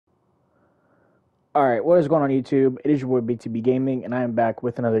Alright, what is going on YouTube? It is your boy BTB Gaming, and I am back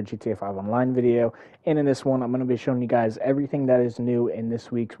with another GTA 5 Online video. And in this one, I'm going to be showing you guys everything that is new in this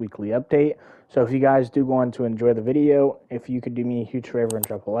week's weekly update. So if you guys do go on to enjoy the video, if you could do me a huge favor and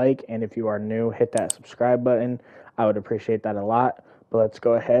drop a like, and if you are new, hit that subscribe button. I would appreciate that a lot. But let's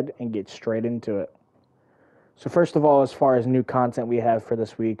go ahead and get straight into it. So first of all, as far as new content we have for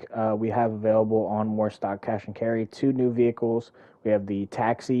this week, we have available on More Stock Cash and Carry two new vehicles. We have the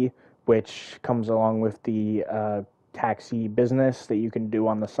Taxi, which comes along with the taxi business that you can do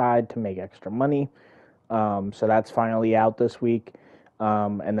on the side to make extra money. So that's finally out this week.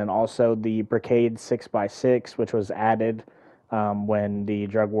 And then also the Brigade 6x6, which was added when the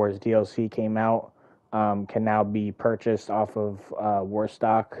Drug Wars DLC came out, can now be purchased off of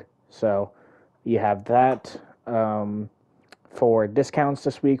Warstock. So you have that. For discounts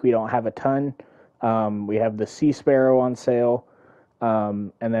this week, we don't have a ton. We have the Sea Sparrow on sale.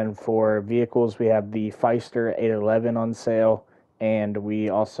 And then for vehicles, we have the Feister 811 on sale. And we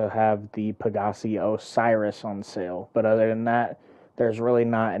also have the Pegasi Osiris on sale. But other than that, there's really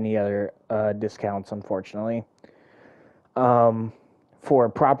not any other discounts, unfortunately. For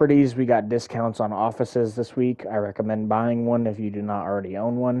properties, we got discounts on offices this week. I recommend buying one if you do not already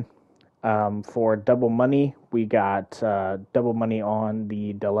own one. For double money, we got double money on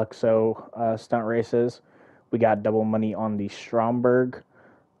the Deluxo stunt races. We got double money on the Stromberg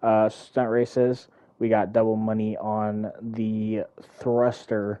stunt races. We got double money on the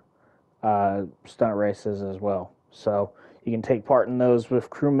Thruster stunt races as well. So you can take part in those with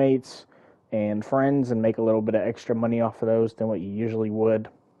crewmates and friends and make a little bit of extra money off of those than what you usually would.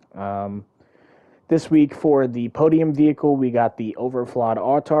 This week for the Podium vehicle, we got the Overflawed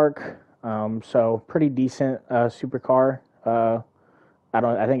Autark. So pretty decent supercar.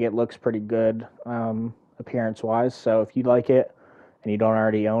 I think it looks pretty good appearance wise. So if you like it and you don't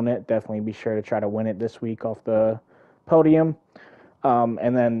already own it, definitely be sure to try to win it this week off the Podium.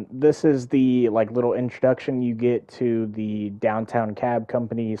 And then this is the little introduction you get to the Downtown Cab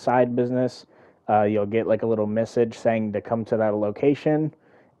Company side business. You'll get a little message saying to come to that location.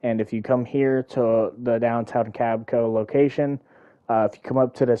 And if you come here to the Downtown Cab Co. location, if you come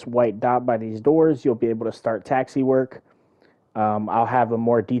up to this white dot by these doors, you'll be able to start taxi work. I'll have a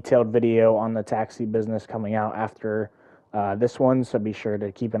more detailed video on the taxi business coming out after this one, so be sure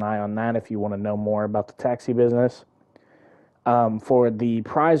to keep an eye on that if you want to know more about the taxi business. For the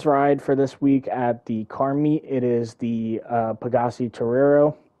prize ride for this week at the car meet, it is the Pegasi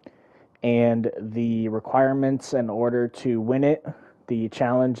Torero, and the requirements in order to win it, the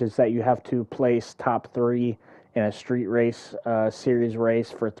challenge is that you have to place top 3 in a street race series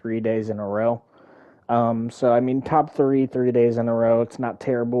race for 3 days in a row. So I mean, top 3 days in a row, it's not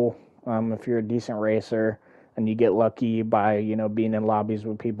terrible if you're a decent racer and you get lucky by being in lobbies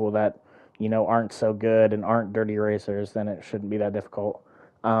with people that aren't so good and aren't dirty racers, then it shouldn't be that difficult.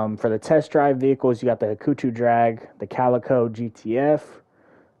 For the test drive vehicles, you got the Hakuchu Drag, the Calico GTF,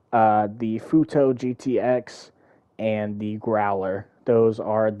 the Futo GTX, and the Growler. Those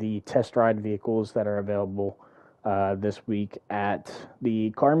are the test ride vehicles that are available this week at the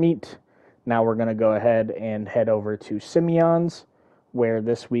car meet. Now we're going to go ahead and head over to Simeon's, where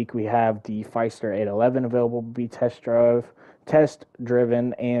this week we have the Feister 811 available to be test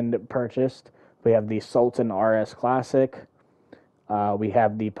driven and purchased. We have the Sultan RS Classic. We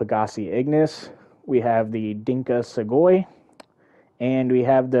have the Pegasi Ignis. We have the Dinka Segoy. And we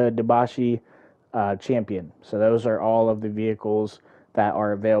have the Dabashi Champion. So those are all of the vehicles that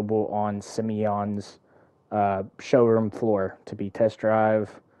are available on Simeon's showroom floor to be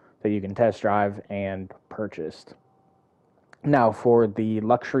that you can test drive and purchased. Now for the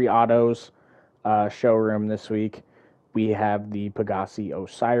Luxury Autos showroom this week, we have the Pegasi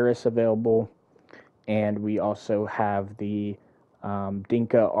Osiris available, and we also have the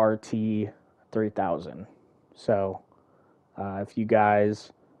Dinka RT 3000. So if you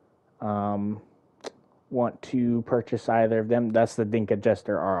guys want to purchase either of them, that's the Dinka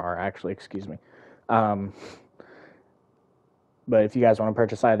Jester RR, actually, excuse me. But if you guys want to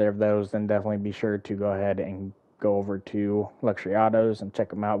purchase either of those, then definitely be sure to go ahead and go over to Luxury Autos and check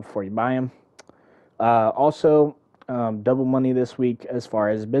them out before you buy them. Also, double money this week as far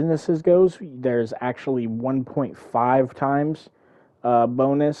as businesses goes. There's actually 1.5 times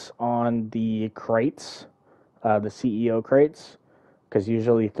bonus on the crates, the CEO crates, because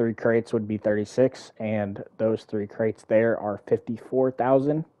usually 3 crates would be 36, and those 3 crates there are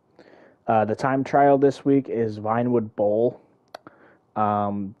 54,000. The time trial this week is Vinewood Bowl.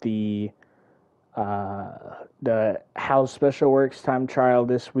 The House Special Works time trial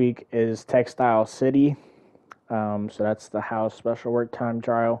this week is Textile City. So that's the House Special Work time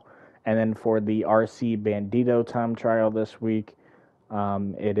trial. And then for the RC Bandito time trial this week,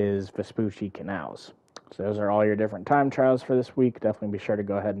 it is Vespucci Canals. So those are all your different time trials for this week. Definitely be sure to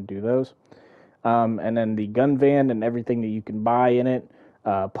go ahead and do those. And then the gun van and everything that you can buy in it,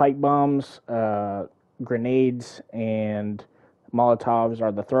 pipe bombs, grenades, and Molotovs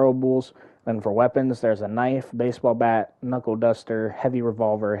are the throwables. Then for weapons, there's a knife, baseball bat, knuckle duster, heavy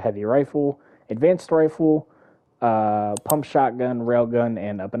revolver, heavy rifle, advanced rifle, pump shotgun, railgun,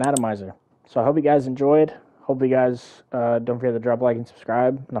 and an atomizer. So I hope you guys enjoyed. Hope you guys don't forget to drop a like and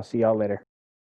subscribe, and I'll see y'all later.